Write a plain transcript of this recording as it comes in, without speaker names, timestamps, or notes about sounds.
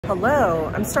Hello,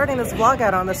 I'm starting this vlog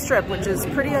out on the strip, which is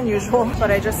pretty unusual,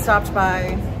 but I just stopped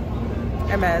by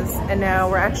HERMES and now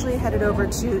we're actually headed over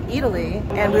to Italy,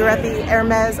 and we were at the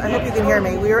HERMES, I hope you can hear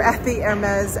me, we were at the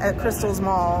HERMES at Crystal's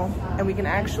Mall, and we can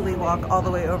actually walk all the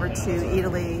way over to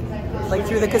Italy, like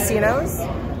through the casinos,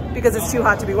 because it's too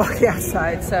hot to be walking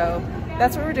outside. So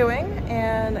that's what we're doing,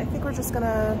 and I think we're just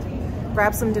gonna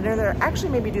grab some dinner there,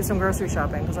 actually maybe do some grocery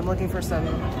shopping, because I'm looking for some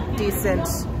decent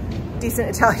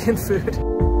Italian food.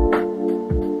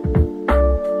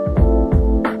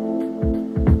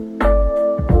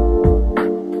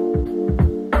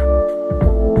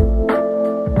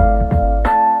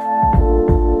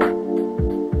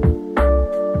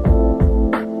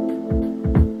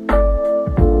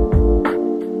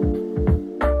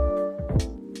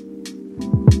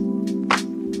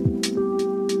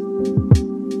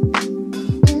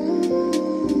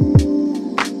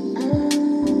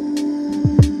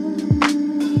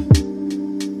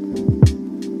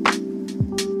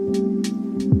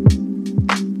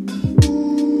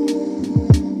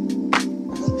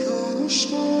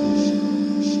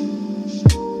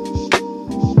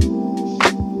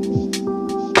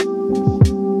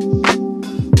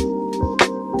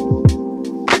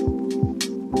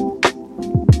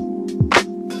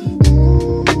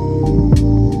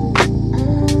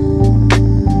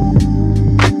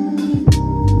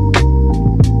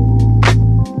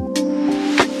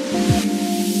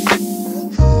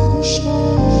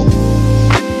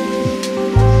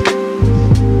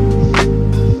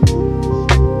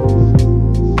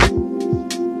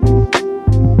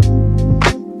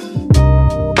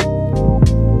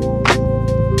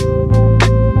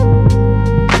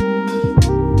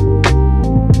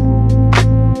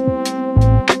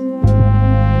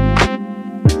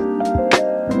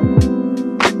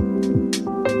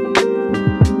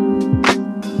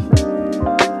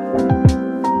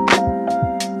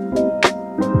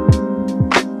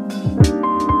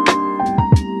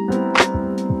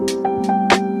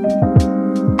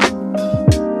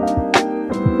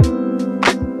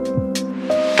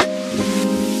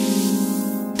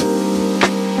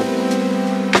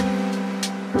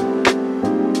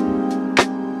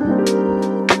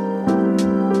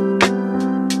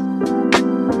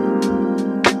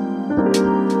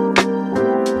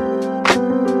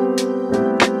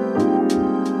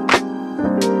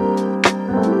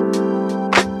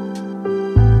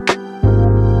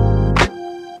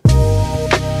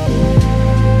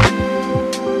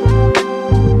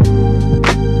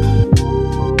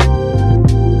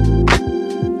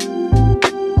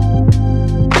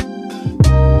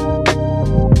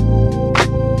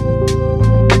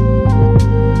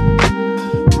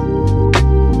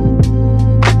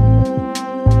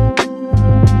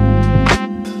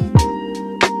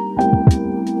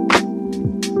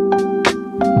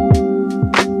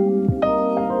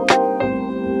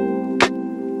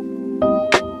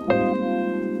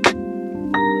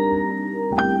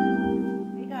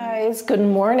 Good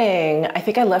morning. I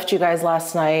think I left you guys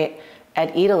last night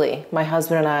at Italy. My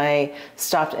husband and I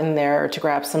stopped in there to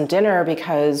grab some dinner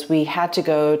because we had to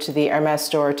go to the HERMES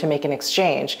store to make an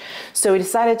exchange. So we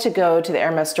decided to go to the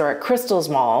HERMES store at Crystal's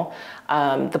Mall.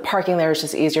 The parking there is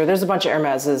just easier. There's a bunch of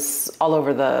HERMES's all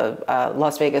over the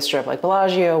Las Vegas Strip, like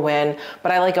Bellagio, Wynn,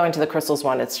 but I like going to the Crystals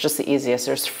one. It's just the easiest.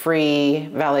 There's free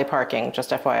valet parking,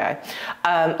 just FYI.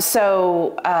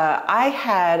 I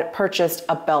had purchased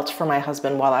a belt for my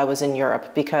husband while I was in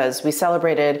Europe because we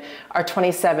celebrated our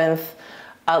 27th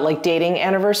like dating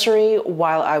anniversary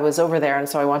while I was over there, and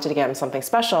so I wanted to get him something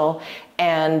special.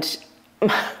 And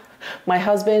my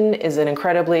husband is an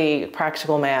incredibly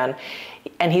practical man,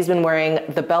 and he's been wearing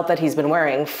the belt that he's been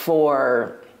wearing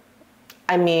for,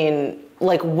 I mean,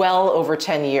 like well over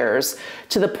 10 years,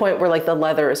 to the point where like the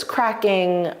leather is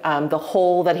cracking, the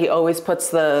hole that he always puts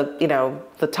the, you know,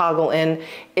 the toggle in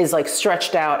is like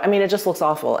stretched out. I mean, it just looks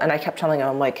awful. And I kept telling him,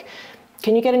 I'm like,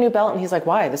 can you get a new belt? And he's like,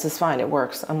 why? This is fine, it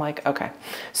works. I'm like, okay.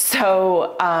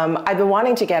 So I've been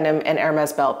wanting to get him an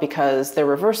HERMES belt because they're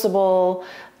reversible.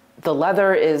 The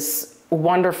leather is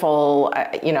wonderful.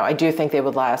 You know, I do think they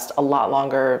would last a lot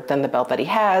longer than the belt that he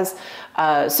has.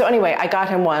 So anyway, I got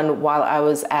him one while I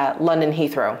was at London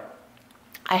Heathrow.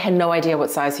 I had no idea what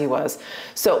size he was.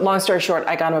 So long story short,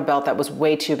 I got him a belt that was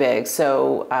way too big.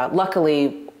 So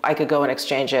luckily I could go and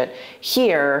exchange it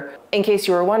here. in case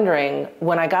you were wondering,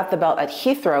 when I got the belt at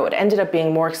Heathrow, it ended up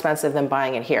being more expensive than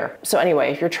buying it here. So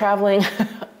anyway, if you're traveling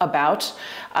about,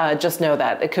 just know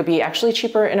that it could be actually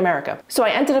cheaper in America. So I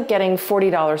ended up getting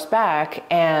 $40 back,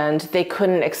 and they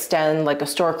couldn't extend like a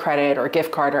store credit or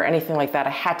gift card or anything like that. I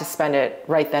had to spend it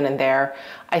right then and there.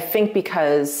 I think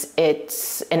because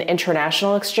it's an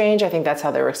international exchange, I think that's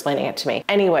how they were explaining it to me.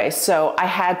 Anyway, so I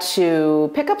had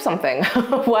to pick up something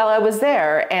while I was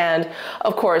there. And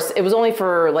of course, it was only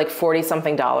for like 40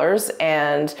 something dollars.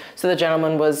 And so the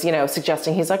gentleman was, you know,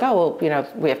 suggesting, he's like, oh, well, you know,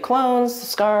 we have colognes,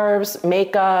 scarves,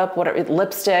 makeup, whatever,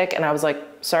 lipstick. And I was like,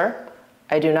 sir,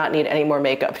 I do not need any more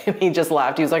makeup. He just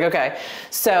laughed. He was like, okay.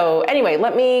 So anyway,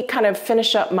 let me kind of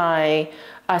finish up my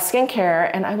skincare,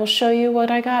 and I will show you what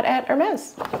I got at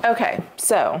Hermes. Okay,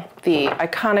 so the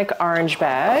iconic orange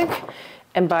bag,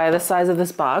 and by the size of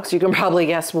this box, you can probably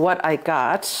guess what I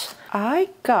got. I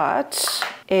got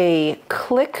a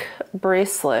click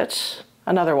bracelet,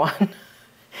 another one,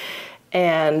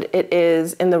 and it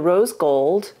is in the rose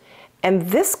gold, and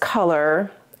this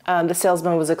color, the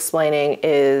salesman was explaining,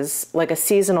 is like a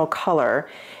seasonal color,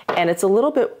 and it's a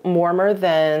little bit warmer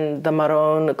than the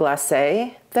marron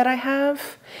glacé that I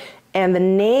have. And the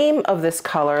name of this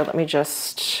color, let me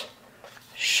just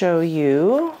show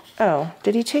you. Oh,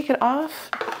 did he take it off?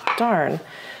 Darn.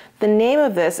 The name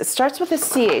of this, it starts with a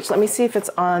CH. Let me see if it's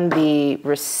on the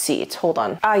receipt. Hold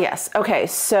on. Ah, yes. Okay,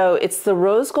 so it's the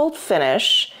rose gold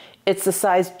finish. It's the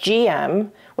size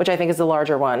GM, which I think is the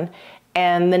larger one.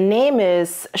 And the name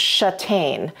is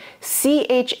Chataigné,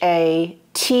 Chataigné.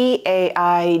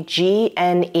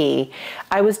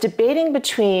 I was debating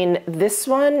between this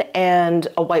one and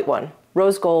a white one,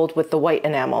 rose gold with the white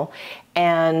enamel.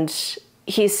 And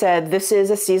he said, this is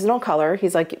a seasonal color.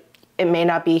 He's like, it may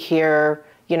not be here,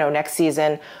 you know, next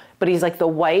season, but he's like, the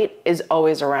white is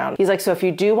always around. He's like, so if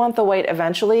you do want the white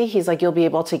eventually, he's like, you'll be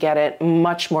able to get it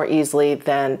much more easily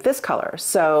than this color.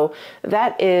 So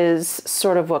that is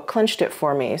sort of what clinched it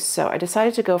for me. So I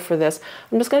decided to go for this.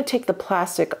 I'm just gonna take the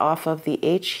plastic off of the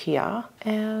H here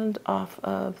and off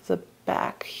of the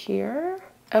back here.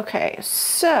 Okay,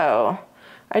 so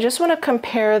I just wanna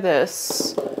compare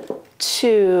this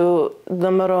to the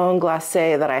marron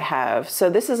glacé that I have. So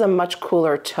this is a much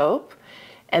cooler taupe,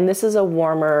 and this is a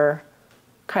warmer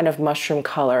kind of mushroom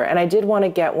color. And I did want to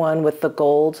get one with the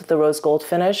gold, the rose gold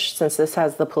finish, since this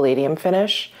has the palladium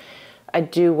finish. I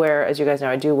do wear, as you guys know,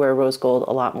 I do wear rose gold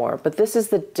a lot more, but this is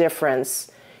the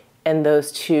difference in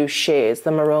those two shades,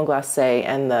 the marron glacé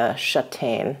and the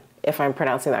chataigné, if I'm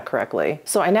pronouncing that correctly.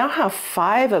 So I now have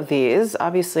 5 of these.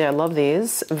 Obviously I love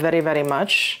these very, very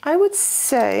much. I would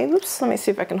say, oops, let me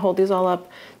see if I can hold these all up.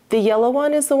 The yellow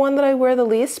one is the one that I wear the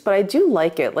least, but I do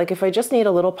like it. Like if I just need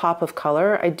a little pop of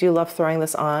color, I do love throwing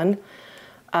this on.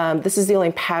 This is the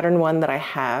only pattern one that I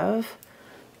have.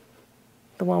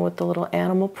 The one with the little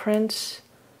animal print.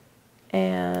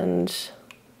 And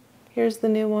here's the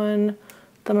new one,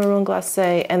 the marron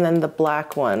glacé, and then the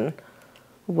black one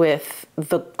with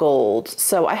the gold.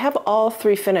 So I have all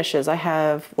 3 finishes. I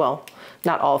have, well,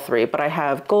 not all 3, but I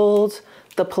have gold,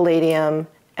 the palladium,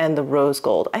 and the rose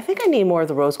gold. I think I need more of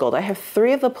the rose gold. I have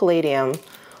 3 of the palladium,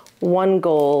 1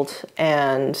 gold,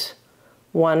 and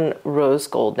 1 rose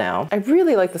gold now. I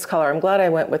really like this color. I'm glad I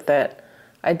went with it.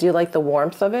 I do like the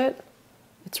warmth of it.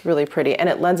 It's really pretty, and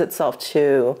it lends itself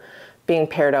to being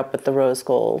paired up with the rose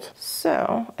gold.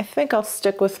 So I think I'll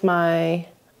stick with my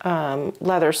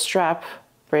leather strap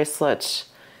bracelet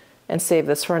and save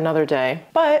this for another day.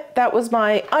 But that was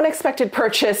my unexpected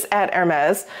purchase at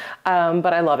Hermes,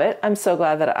 but I love it. I'm so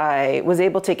glad that I was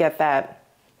able to get that.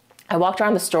 I walked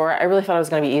around the store. I really thought it was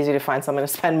gonna be easy to find something to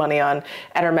spend money on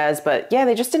at Hermes, but yeah,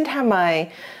 they just didn't have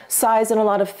my size in a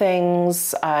lot of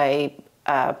things. I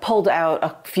pulled out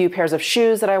a few pairs of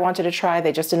shoes that I wanted to try.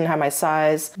 They just didn't have my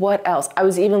size. What else? I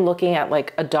was even looking at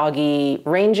like a doggy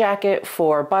rain jacket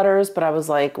for Butters, but I was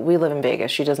like, we live in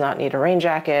Vegas. She does not need a rain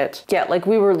jacket. Yeah, like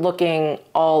we were looking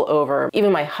all over.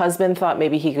 Even my husband thought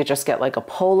maybe he could just get like a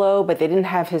polo, but they didn't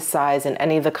have his size in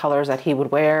any of the colors that he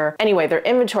would wear. Anyway, their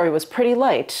inventory was pretty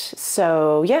light.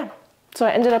 So yeah. So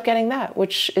I ended up getting that,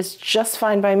 which is just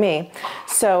fine by me.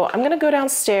 So I'm gonna go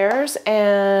downstairs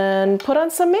and put on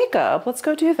some makeup. Let's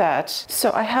go do that. So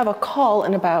I have a call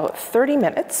in about 30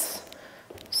 minutes.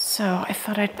 So I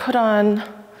thought I'd put on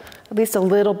at least a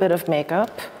little bit of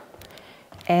makeup.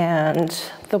 And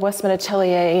the Westman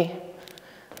Atelier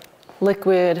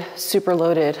liquid super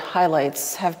loaded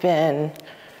highlights have been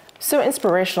so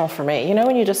inspirational for me. You know,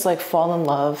 when you just like fall in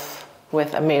love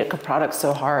with a makeup product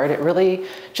so hard, it really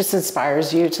just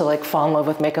inspires you to like fall in love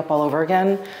with makeup all over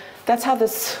again. that's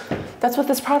what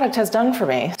this product has done for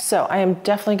me. So I am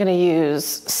definitely gonna use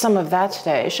some of that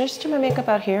today. Should I just do my makeup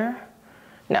out here?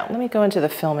 No, let me go into the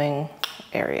filming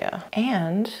area.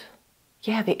 And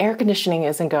yeah, the air conditioning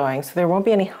isn't going, so there won't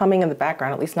be any humming in the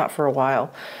background, at least not for a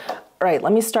while. All right,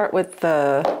 let me start with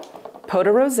the Pot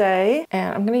de Rosé,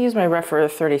 and I'm gonna use my Refer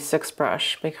 36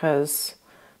 brush because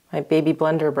my baby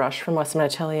blender brush from Westman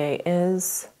Atelier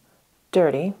is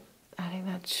dirty. Adding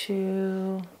that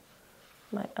to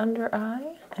my under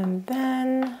eye, and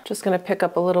then just gonna pick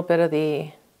up a little bit of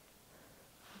the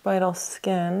Vital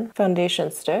Skin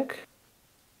foundation stick.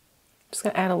 Just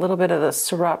gonna add a little bit of the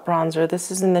Surratt bronzer.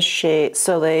 This is in the shade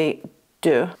Soleil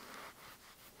 2.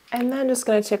 And then just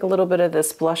gonna take a little bit of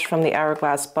this blush from the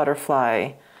Hourglass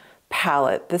Butterfly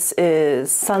palette. This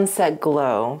is Sunset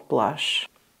Glow blush.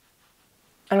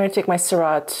 I'm gonna take my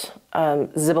Surratt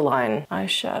Zibeline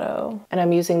eyeshadow, and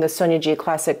I'm using the Sonia G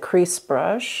Classic Crease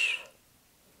brush.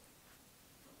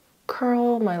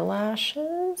 Curl my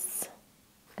lashes,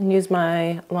 and use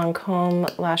my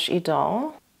Lancome Lash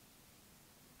Idole.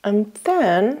 And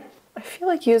then I feel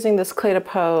like using this Clé de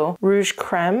Peau Rouge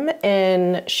Creme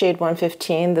in shade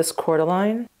 115, this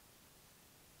Cordyline.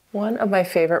 One of my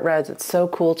favorite reds, it's so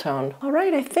cool toned. All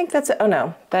right, I think that's it. Oh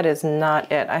no, that is not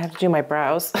it. I have to do my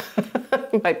brows.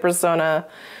 My Persona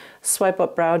Swipe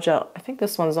Up Brow Gel. I think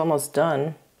this one's almost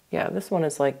done. Yeah, this one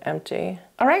is like empty.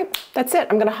 All right, that's it.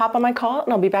 I'm gonna hop on my call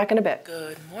and I'll be back in a bit.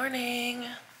 Good morning.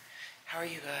 How are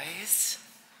you guys?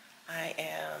 I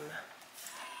am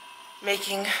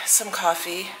making some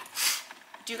coffee.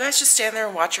 Do you guys just stand there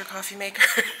and watch your coffee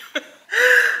maker?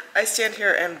 I stand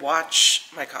here and watch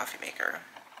my coffee maker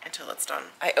until it's done.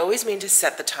 I always mean to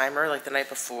set the timer like the night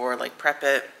before, like prep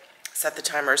it, set the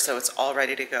timer so it's all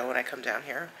ready to go when I come down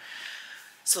here.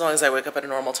 So long as I wake up at a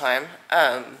normal time.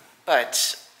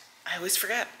 But I always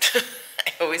forget.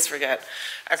 I always forget.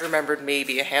 I've remembered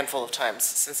maybe a handful of times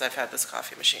since I've had this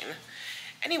coffee machine.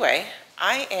 Anyway,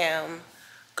 I am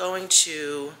going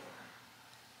to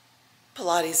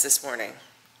Pilates this morning.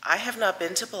 I have not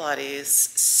been to Pilates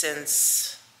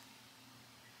since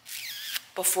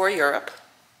before Europe.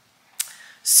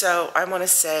 So I want to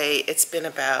say it's been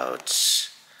about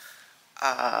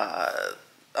a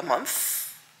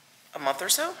month or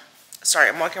so. Sorry,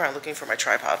 I'm walking around looking for my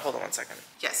tripod. Hold on one second.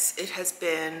 Yes, it has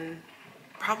been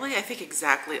probably, I think,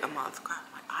 exactly a month. God,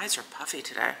 my eyes are puffy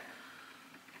today.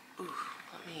 Ooh,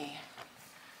 let me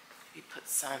maybe put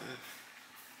some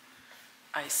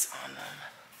ice on them.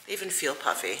 They even feel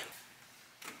puffy.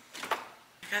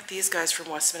 I got these guys from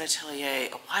Westman Atelier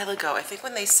a while ago. I think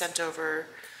when they sent over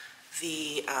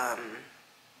the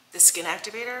skin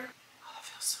activator. Oh, that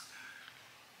feels so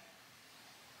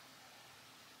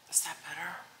good. Is that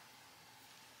better?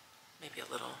 Maybe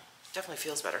a little. Definitely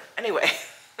feels better. Anyway,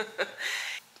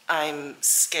 I'm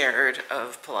scared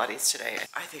of Pilates today.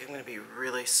 I think I'm gonna be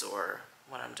really sore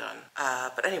when I'm done.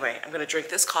 But anyway, I'm gonna drink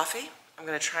this coffee. I'm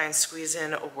gonna try and squeeze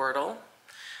in a Wordle,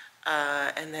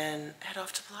 and then head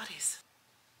off to Pilates.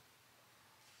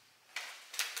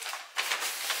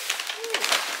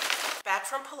 Back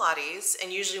from Pilates,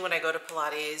 and usually when I go to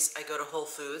Pilates, I go to Whole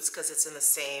Foods because it's in the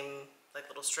same like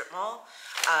little strip mall.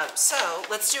 So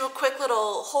let's do a quick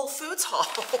little Whole Foods haul.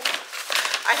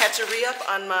 I had to re-up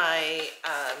on my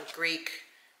Greek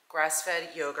grass-fed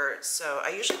yogurt, so I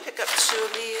usually pick up 2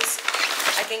 of these.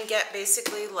 I can get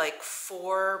basically like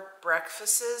 4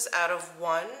 breakfasts out of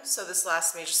 1, so this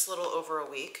lasts me just a little over a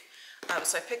week.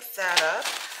 So I picked that up.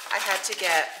 I had to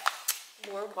get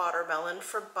more watermelon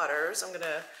for Butters. I'm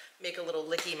gonna make a little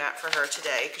licky mat for her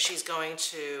today because she's going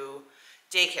to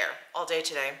daycare all day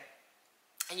today.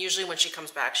 And usually when she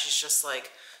comes back, she's just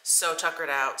like so tuckered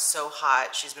out, so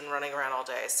hot. She's been running around all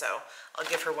day, so I'll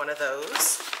give her one of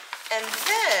those. And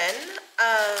then,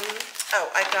 oh,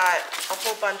 I got a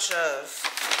whole bunch of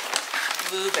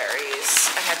blueberries.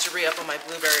 I had to re-up on my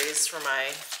blueberries for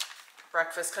my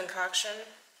breakfast concoction.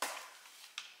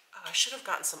 Oh, I should have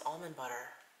gotten some almond butter.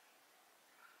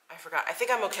 I forgot. I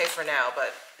think I'm okay for now,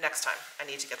 but next time I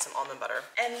need to get some almond butter.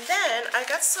 And then I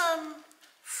got some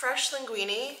fresh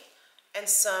linguine and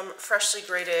some freshly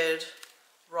grated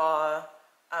raw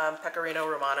Pecorino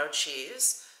Romano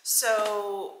cheese.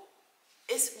 So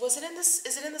is it in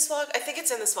this vlog? I think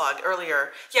it's in this vlog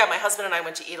earlier. Yeah, my husband and I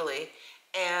went to Italy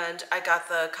and I got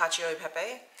the cacio e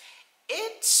pepe.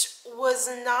 It was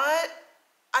not,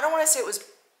 I don't want to say it was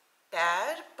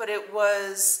bad, but it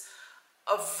was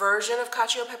a version of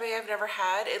cacio e pepe I've never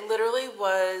had. It literally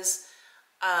was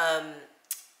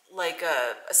like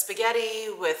a spaghetti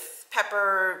with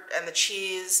pepper and the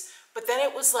cheese, but then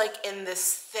it was like in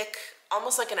this thick,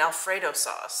 almost like an Alfredo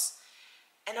sauce.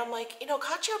 And I'm like, you know,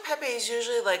 cacio e pepe is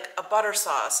usually like a butter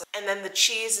sauce, and then the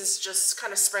cheese is just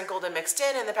kind of sprinkled and mixed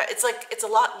in, and it's like, it's a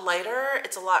lot lighter,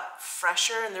 it's a lot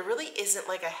fresher, and there really isn't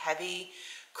like a heavy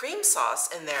cream sauce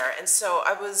in there. And so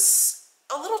I was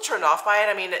a little turned off by it.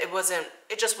 I mean,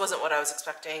 it just wasn't what I was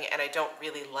expecting, and I don't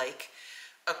really like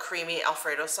a creamy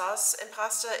Alfredo sauce in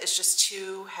pasta. It's just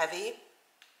too heavy.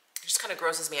 It just kind of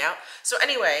grosses me out. So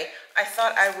anyway, I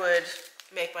thought I would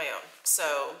make my own.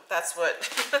 So that's what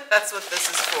that's what this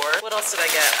is for. What else did I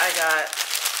get? I got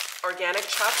organic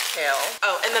chopped kale.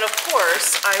 Oh, and then of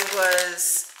course I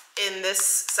was in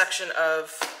this section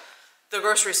of the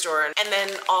grocery store, and then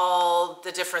all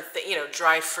the different you know,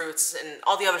 dry fruits and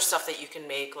all the other stuff that you can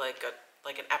make, like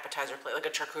an appetizer plate, like a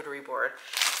charcuterie board.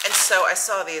 And so I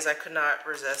saw these, I could not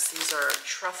resist. These are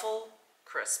truffle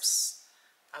crisps.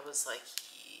 I was like,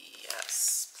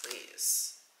 yes, please.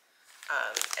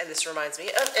 And this reminds me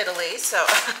of Italy, so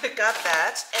I got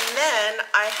that. And then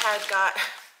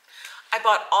I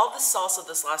bought all the salsa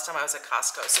this last time I was at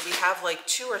Costco. So we have like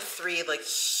 2 or 3 like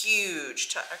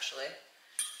huge, actually,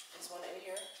 is one in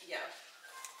here? Yeah.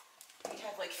 We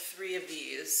have like 3 of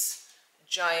these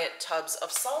giant tubs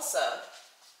of salsa.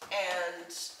 And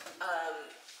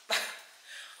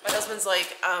my husband's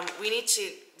like, we need to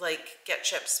like get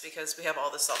chips because we have all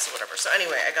this salsa, whatever. So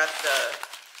anyway, I got the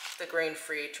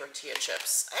grain-free tortilla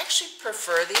chips. I actually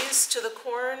prefer these to the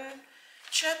corn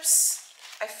chips.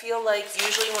 I feel like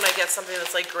usually when I get something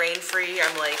that's like grain-free,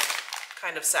 I'm like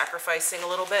kind of sacrificing a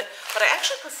little bit, but I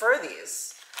actually prefer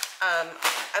these.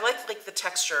 I like the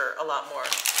texture a lot more.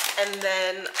 And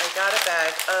then I got a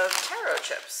bag of taro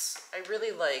chips. I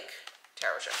really like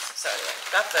taro chips. So anyway,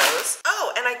 got those.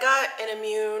 Oh, and I got an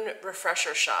immune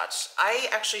refresher shot. I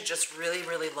actually just really,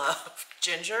 really love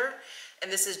ginger.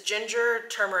 And this is ginger,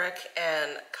 turmeric,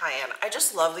 and cayenne. I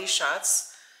just love these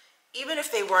shots. Even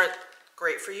if they weren't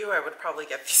great for you, I would probably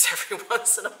get these every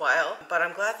once in a while. But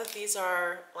I'm glad that these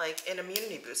are like an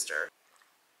immunity booster.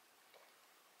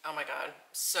 Oh my God,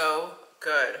 so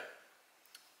good.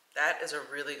 That is a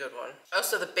really good one. Oh,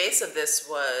 so the base of this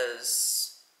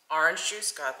was orange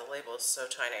juice. God, the label is so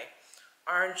tiny.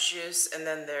 Orange juice, and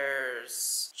then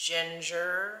there's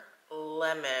ginger,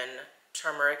 lemon,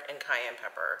 turmeric, and cayenne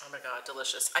pepper. Oh my God,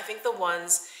 delicious. I think the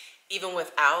ones, even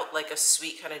without like a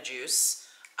sweet kind of juice,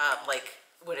 like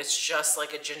when it's just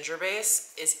like a ginger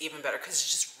base, is even better because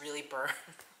it just really burns.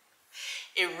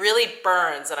 It really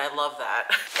burns, and I love that.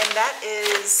 And that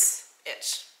is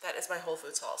it. That is my Whole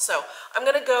Foods haul. So I'm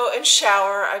gonna go and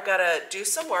shower. I've gotta do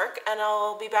some work, and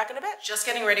I'll be back in a bit. Just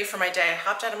getting ready for my day. I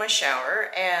hopped out of my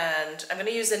shower, and I'm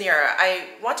gonna use the Nira. I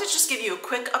want to just give you a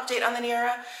quick update on the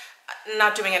Nira.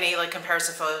 Not doing any like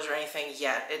comparison photos or anything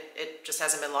yet. It just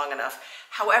hasn't been long enough.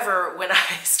 However, when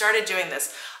I started doing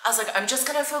this, I was like, I'm just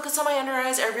gonna focus on my under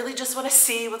eyes. I really just wanna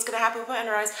see what's gonna happen with my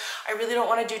under eyes. I really don't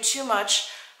wanna do too much.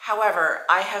 However,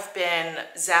 I have been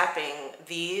zapping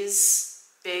these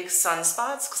big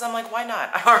sunspots because I'm like, why not?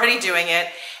 I'm already doing it,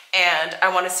 and I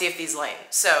want to see if these lane.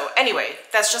 So anyway,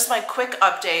 that's just my quick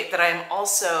update that I'm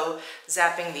also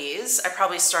zapping these. I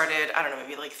probably started, I don't know,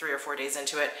 maybe like 3 or 4 days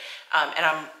into it, and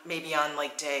I'm maybe on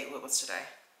like day, what's today?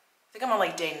 I think I'm on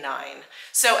like day 9.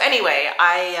 So anyway,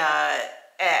 I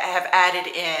have added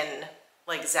in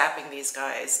like zapping these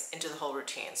guys into the whole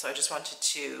routine. So I just wanted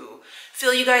to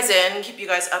fill you guys in, keep you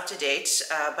guys up to date,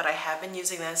 but I have been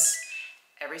using this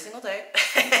every single day,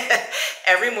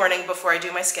 every morning before I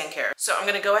do my skincare. So I'm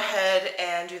gonna go ahead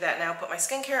and do that now, put my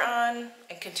skincare on,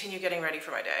 and continue getting ready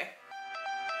for my day.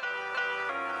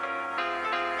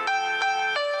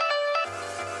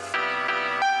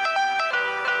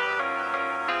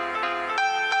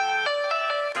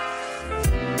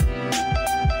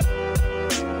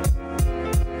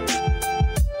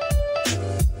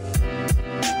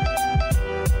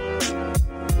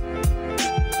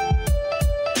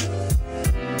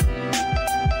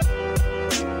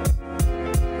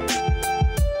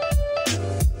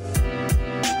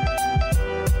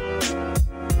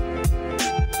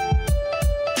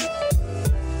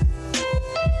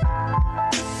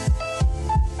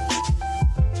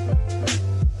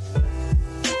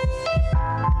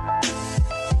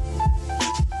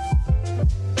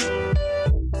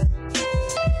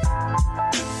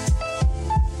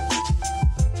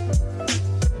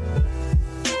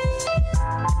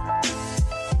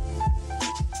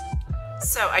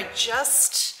 So I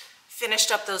just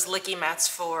finished up those licky mats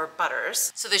for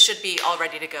Butters. So they should be all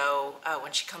ready to go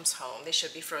when she comes home. They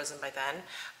should be frozen by then.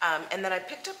 And then I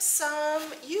picked up some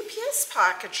UPS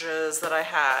packages that I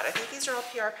had. I think these are all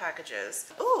PR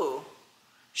packages. Ooh,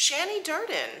 Shani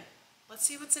Durden. Let's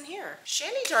see what's in here.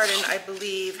 Shani Darden, I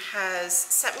believe, has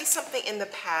sent me something in the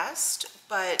past,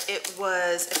 but it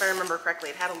was, if I remember correctly,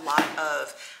 it had a lot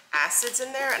of acids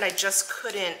in there and I just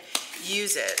couldn't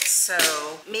use it. So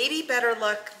maybe better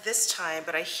luck this time,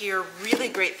 but I hear really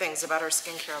great things about her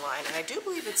skincare line, and I do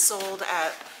believe it's sold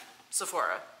at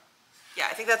Sephora. Yeah,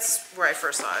 I think that's where I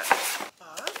first saw it.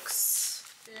 Box.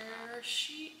 There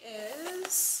she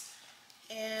is.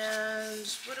 And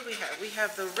what do we have? We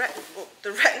have the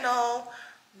retinol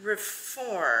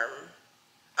reform.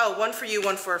 Oh, one for you,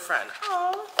 one for a friend.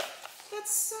 Oh,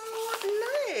 that's so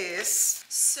nice.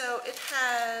 So it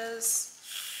has,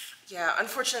 yeah,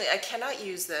 unfortunately I cannot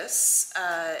use this.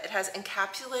 It has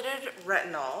encapsulated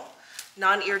retinol,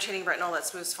 non-irritating retinol that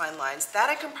smooths fine lines. That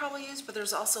I can probably use, but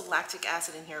there's also lactic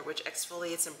acid in here, which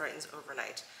exfoliates and brightens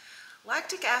overnight.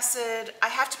 Lactic acid, I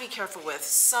have to be careful with.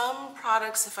 Some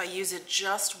products, if I use it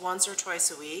just once or twice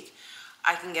a week,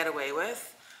 I can get away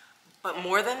with. But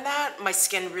more than that, my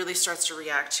skin really starts to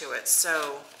react to it.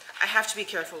 So I have to be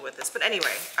careful with this. But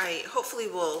anyway, I hopefully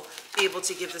will be able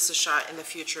to give this a shot in the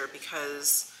future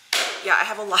because, yeah, I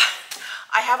have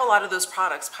a lot of those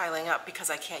products piling up because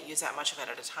I can't use that much of it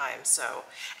at a time. So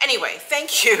anyway,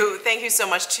 thank you. Thank you so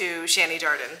much to Shani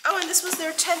Darden. Oh, and this was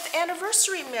their 10th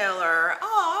anniversary mailer.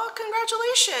 Oh,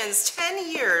 congratulations.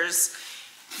 10 years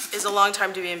is a long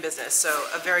time to be in business. So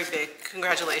a very big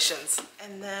congratulations.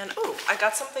 And then, oh, I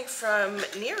got something from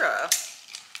Nira.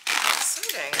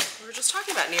 Exciting. We were just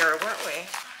talking about Nira, weren't we?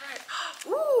 All right.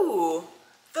 Ooh,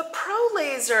 the Pro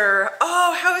Laser.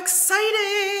 Oh, how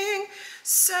exciting.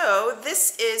 So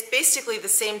this is basically the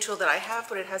same tool that I have,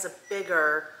 but it has a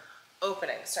bigger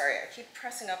opening. Sorry, I keep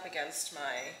pressing up against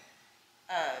my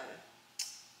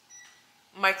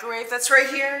microwave that's right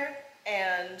here,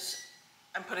 and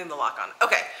I'm putting the lock on.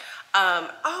 Okay.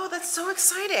 Oh, that's so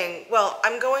exciting. Well,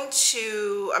 I'm not going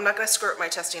to skirt my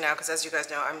testing now because, as you guys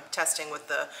know, I'm testing with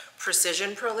the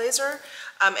Precision Pro Laser,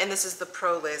 and this is the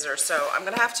Pro Laser. So I'm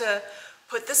going to have to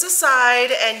put this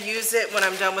aside and use it when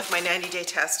I'm done with my 90-day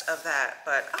test of that.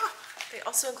 But they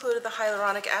also included the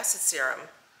hyaluronic acid serum.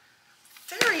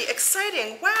 Very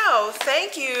exciting. Wow,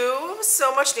 thank you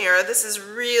so much, Nira. This is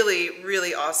really,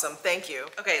 really awesome. Thank you.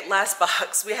 Okay, last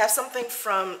box. We have something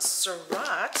from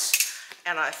Surat,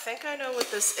 and I think I know what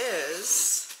this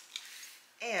is.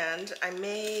 And I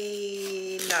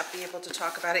may not be able to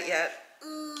talk about it yet.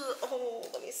 Oh,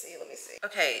 let me see.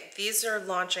 Okay, these are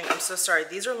launching, I'm so sorry,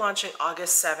 these are launching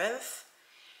August 7th.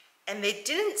 And they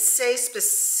didn't say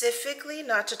specifically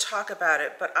not to talk about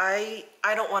it, but I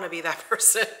don't want to be that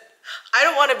person. I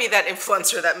don't want to be that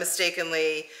influencer that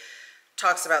mistakenly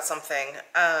talks about something.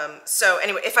 So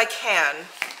anyway, if I can,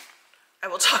 I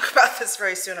will talk about this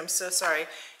very soon. I'm so sorry.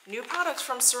 New products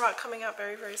from Surat coming out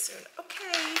very, very soon.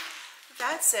 Okay.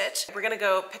 That's it. We're gonna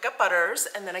go pick up Butters,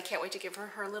 and then I can't wait to give her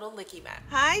her little licky mat.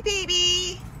 Hi,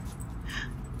 baby.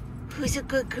 Who's a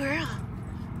good girl?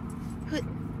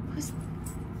 Who's?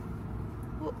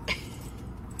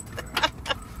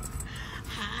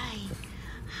 Hi,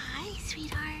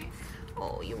 sweetheart.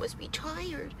 Oh, you must be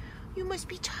tired. You must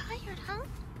be tired, huh?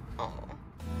 Oh.